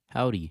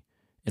Howdy,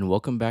 and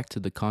welcome back to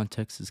the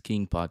Context is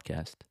King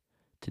podcast.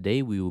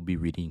 Today we will be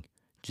reading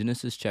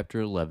Genesis chapter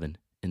 11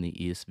 in the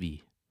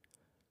ESV.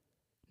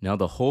 Now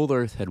the whole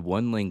earth had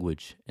one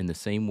language and the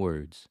same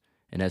words,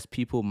 and as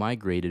people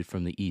migrated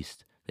from the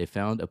east, they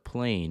found a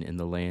plain in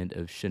the land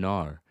of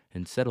Shinar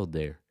and settled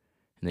there.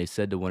 And they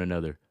said to one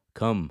another,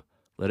 "Come,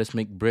 let us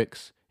make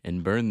bricks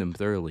and burn them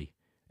thoroughly."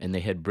 And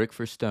they had brick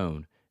for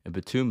stone and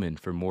bitumen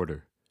for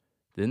mortar.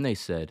 Then they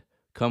said,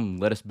 "Come,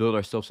 let us build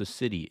ourselves a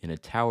city and a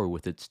tower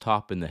with its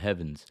top in the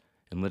heavens,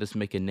 and let us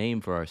make a name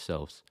for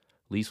ourselves,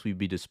 lest we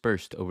be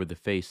dispersed over the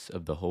face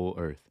of the whole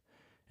earth."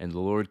 And the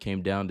Lord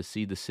came down to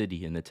see the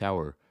city and the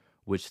tower,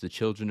 which the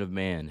children of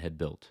man had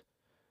built.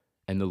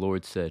 And the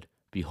Lord said,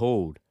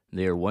 "Behold,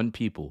 they are one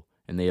people,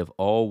 and they have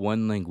all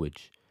one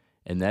language,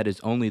 and that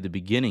is only the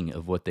beginning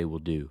of what they will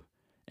do,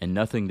 and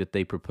nothing that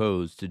they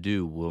propose to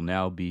do will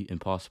now be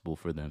impossible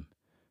for them.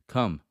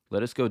 Come,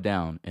 let us go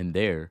down, and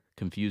there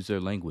confuse their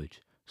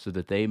language, so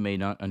that they may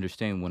not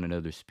understand one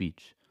another's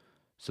speech."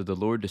 So the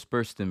Lord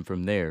dispersed them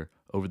from there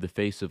over the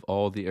face of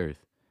all the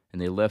earth,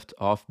 and they left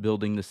off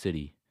building the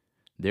city.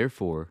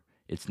 Therefore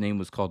its name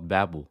was called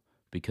Babel,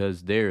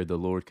 because there the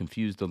Lord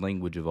confused the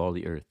language of all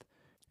the earth.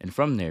 And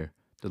from there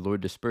the Lord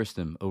dispersed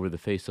them over the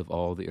face of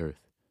all the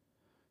earth.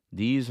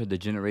 These are the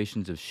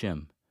generations of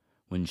Shem.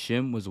 When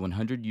Shem was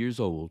 100 years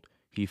old,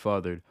 he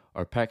fathered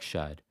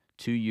Arpachshad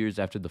 2 years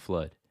after the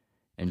flood.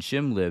 And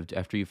Shem lived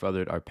after he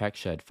fathered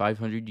Arpachshad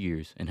 500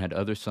 years and had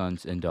other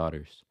sons and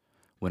daughters.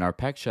 When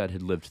Arpachshad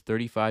had lived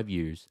 35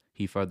 years,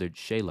 he fathered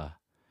Shelah.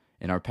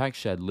 And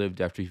Arpachshad lived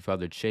after he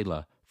fathered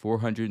Shelah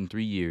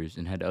 403 years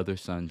and had other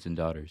sons and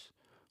daughters.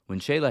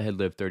 When Shelah had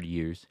lived 30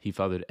 years, he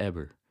fathered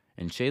Eber.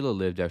 And Shelah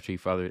lived after he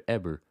fathered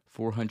Eber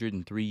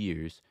 403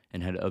 years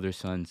and had other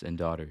sons and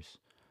daughters.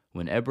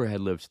 When Eber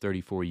had lived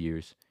 34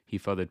 years, he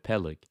fathered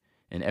Peleg.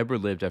 And Eber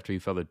lived after he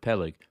fathered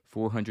Peleg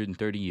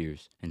 430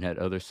 years and had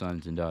other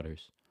sons and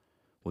daughters.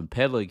 When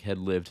Peleg had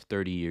lived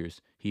 30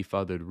 years, he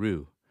fathered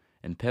Reu.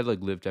 And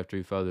Peleg lived after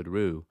he fathered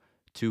Reu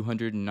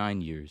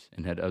 209 years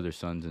and had other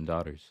sons and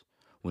daughters.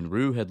 When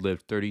Reu had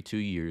lived 32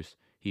 years,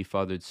 he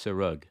fathered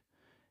Serug.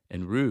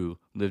 And Reu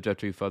lived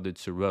after he fathered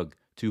Serug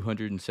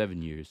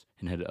 207 years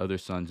and had other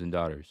sons and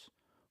daughters.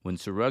 When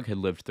Serug had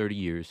lived 30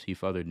 years, he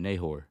fathered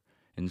Nahor.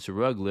 And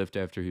Serug lived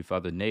after he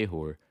fathered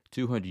Nahor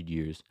 200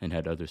 years and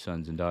had other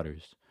sons and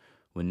daughters.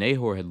 When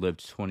Nahor had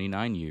lived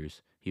 29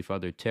 years, he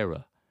fathered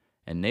Terah.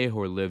 And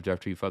Nahor lived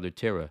after he fathered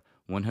Terah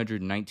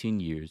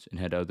 119 years and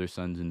had other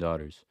sons and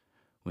daughters.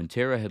 When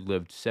Terah had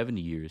lived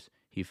 70 years,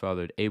 he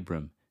fathered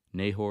Abram,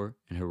 Nahor,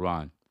 and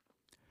Haran.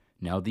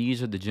 Now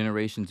these are the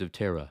generations of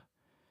Terah.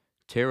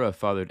 Terah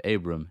fathered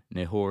Abram,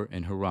 Nahor,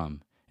 and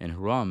Haran, and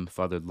Haran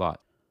fathered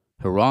Lot.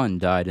 Haran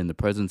died in the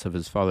presence of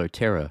his father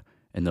Terah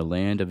in the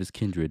land of his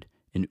kindred,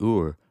 in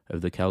Ur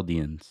of the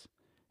Chaldeans.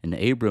 And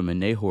Abram and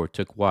Nahor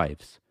took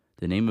wives.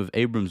 The name of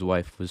Abram's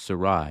wife was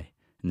Sarai,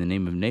 and the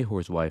name of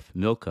Nahor's wife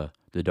Milcah,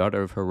 the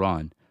daughter of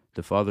Haran,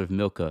 the father of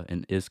Milcah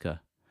and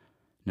Iscah.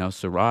 Now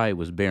Sarai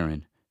was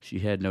barren, she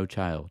had no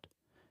child.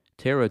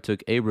 Terah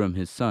took Abram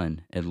his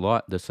son, and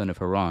Lot the son of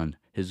Haran,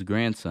 his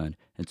grandson,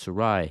 and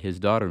Sarai his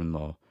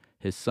daughter-in-law,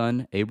 his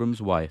son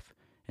Abram's wife,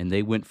 and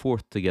they went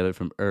forth together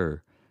from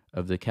Ur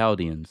of the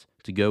Chaldeans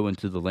to go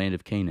into the land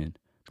of Canaan.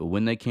 But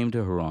when they came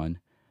to Haran,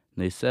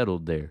 they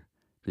settled there.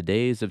 The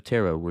days of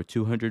Terah were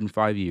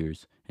 205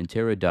 years, and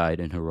Terah died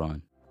in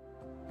Haran.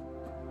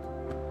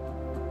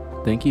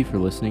 Thank you for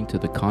listening to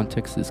the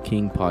Context is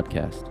King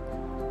podcast.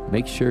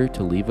 Make sure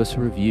to leave us a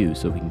review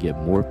so we can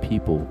get more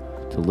people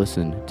to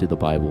listen to the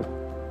Bible.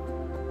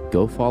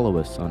 Go follow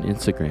us on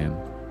Instagram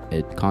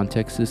at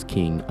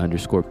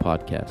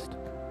contextisking_podcast.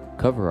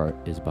 Cover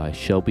art is by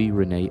Shelby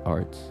Renee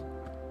Arts.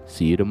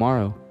 See you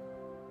tomorrow.